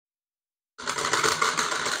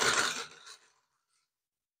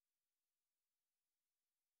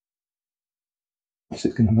Is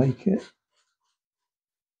it going to make it?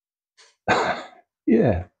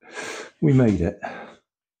 Yeah, we made it.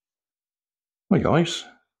 Hi guys.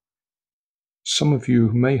 Some of you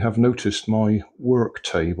may have noticed my work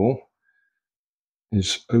table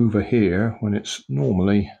is over here when it's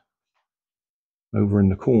normally over in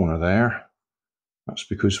the corner there. That's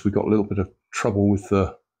because we got a little bit of trouble with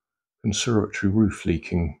the conservatory roof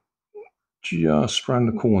leaking just round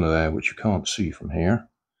the corner there, which you can't see from here.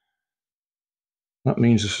 That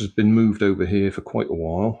means this has been moved over here for quite a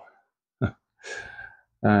while.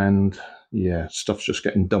 And yeah, stuff's just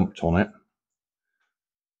getting dumped on it.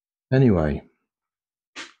 Anyway,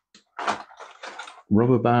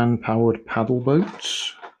 rubber band powered paddle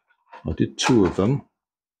boats. I did 2 of them.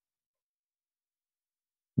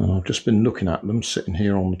 And I've just been looking at them sitting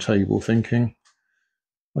here on the table thinking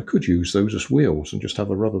I could use those as wheels and just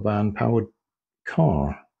have a rubber band powered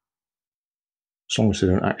car. As long as they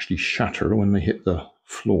don't actually shatter when they hit the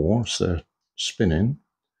floor as they're spinning.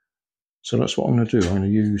 So that's what I'm going to do. I'm going to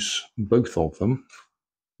use both of them,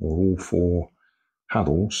 or all 4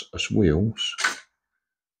 paddles, as wheels.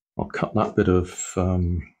 I'll cut that bit of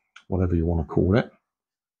whatever you want to call it,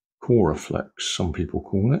 Corflex, some people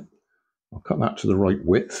call it. I'll cut that to the right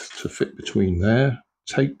width to fit between there,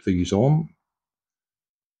 tape these on,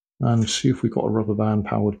 and see if we've got a rubber band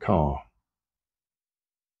powered car.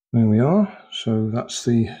 There we are. So that's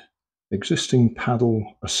the existing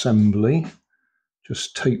paddle assembly,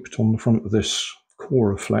 just taped on the front of this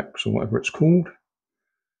Corflex or whatever it's called.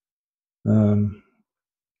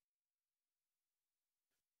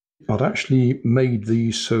 I'd actually made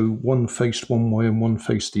these so one faced one way and one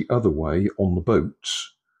faced the other way on the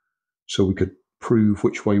boats, so we could prove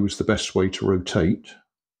which way was the best way to rotate,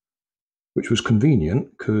 which was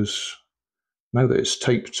convenient because now that it's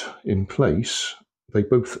taped in place, they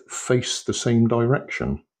both face the same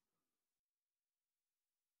direction,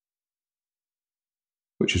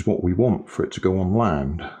 which is what we want for it to go on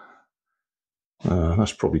land.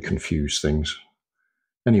 That's probably confused things.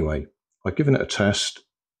 Anyway, I've given it a test.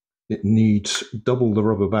 It needs double the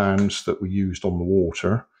rubber bands that we used on the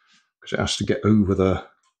water because it has to get over the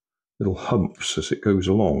little humps as it goes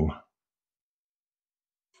along.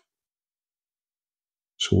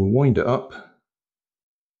 So we'll wind it up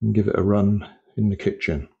and give it a run in the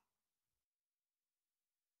kitchen.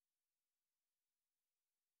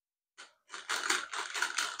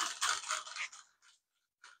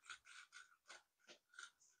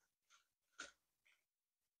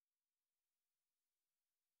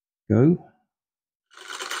 Go.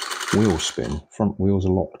 Wheel spin. Front wheels are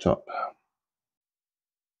locked up.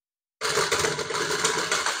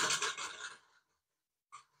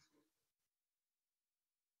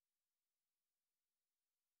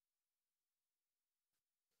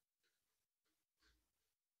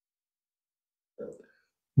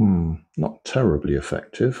 Not terribly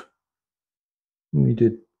effective. We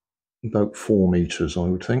did about 4 meters, I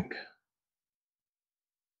would think.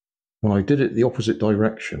 When I did it the opposite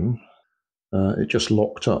direction, it just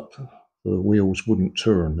locked up. The wheels wouldn't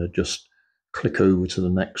turn. They'd just click over to the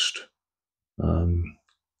next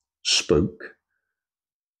spoke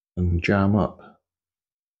and jam up.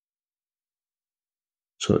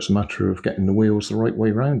 So it's a matter of getting the wheels the right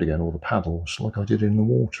way round again, or the paddles, like I did in the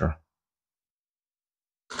water.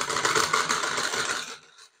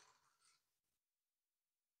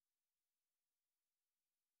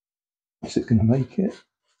 Is it going to make it?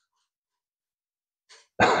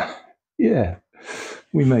 Yeah,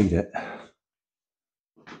 we made it.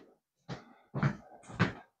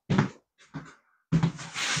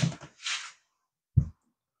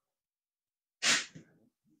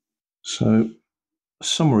 So,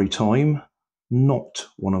 summary time, not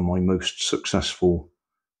one of my most successful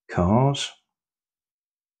cars,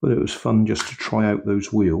 but it was fun just to try out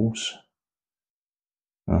those wheels.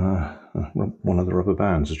 One of the rubber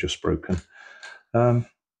bands has just broken.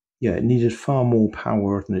 Yeah, it needed far more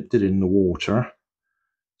power than it did in the water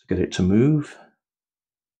to get it to move,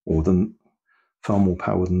 or far more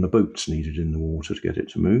power than the boats needed in the water to get it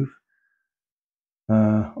to move.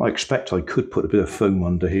 I expect I could put a bit of foam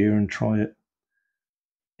under here and try it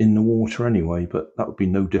in the water anyway, but that would be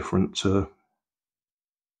no different to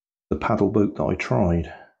the paddle boat that I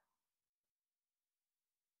tried.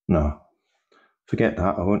 No, forget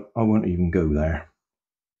that. I won't even go there.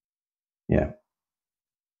 Yeah.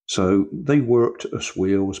 So they worked as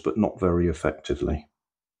wheels, but not very effectively.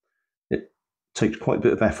 It takes quite a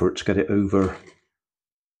bit of effort to get it over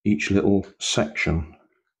each little section,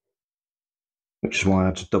 which is why I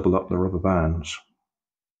had to double up the rubber bands.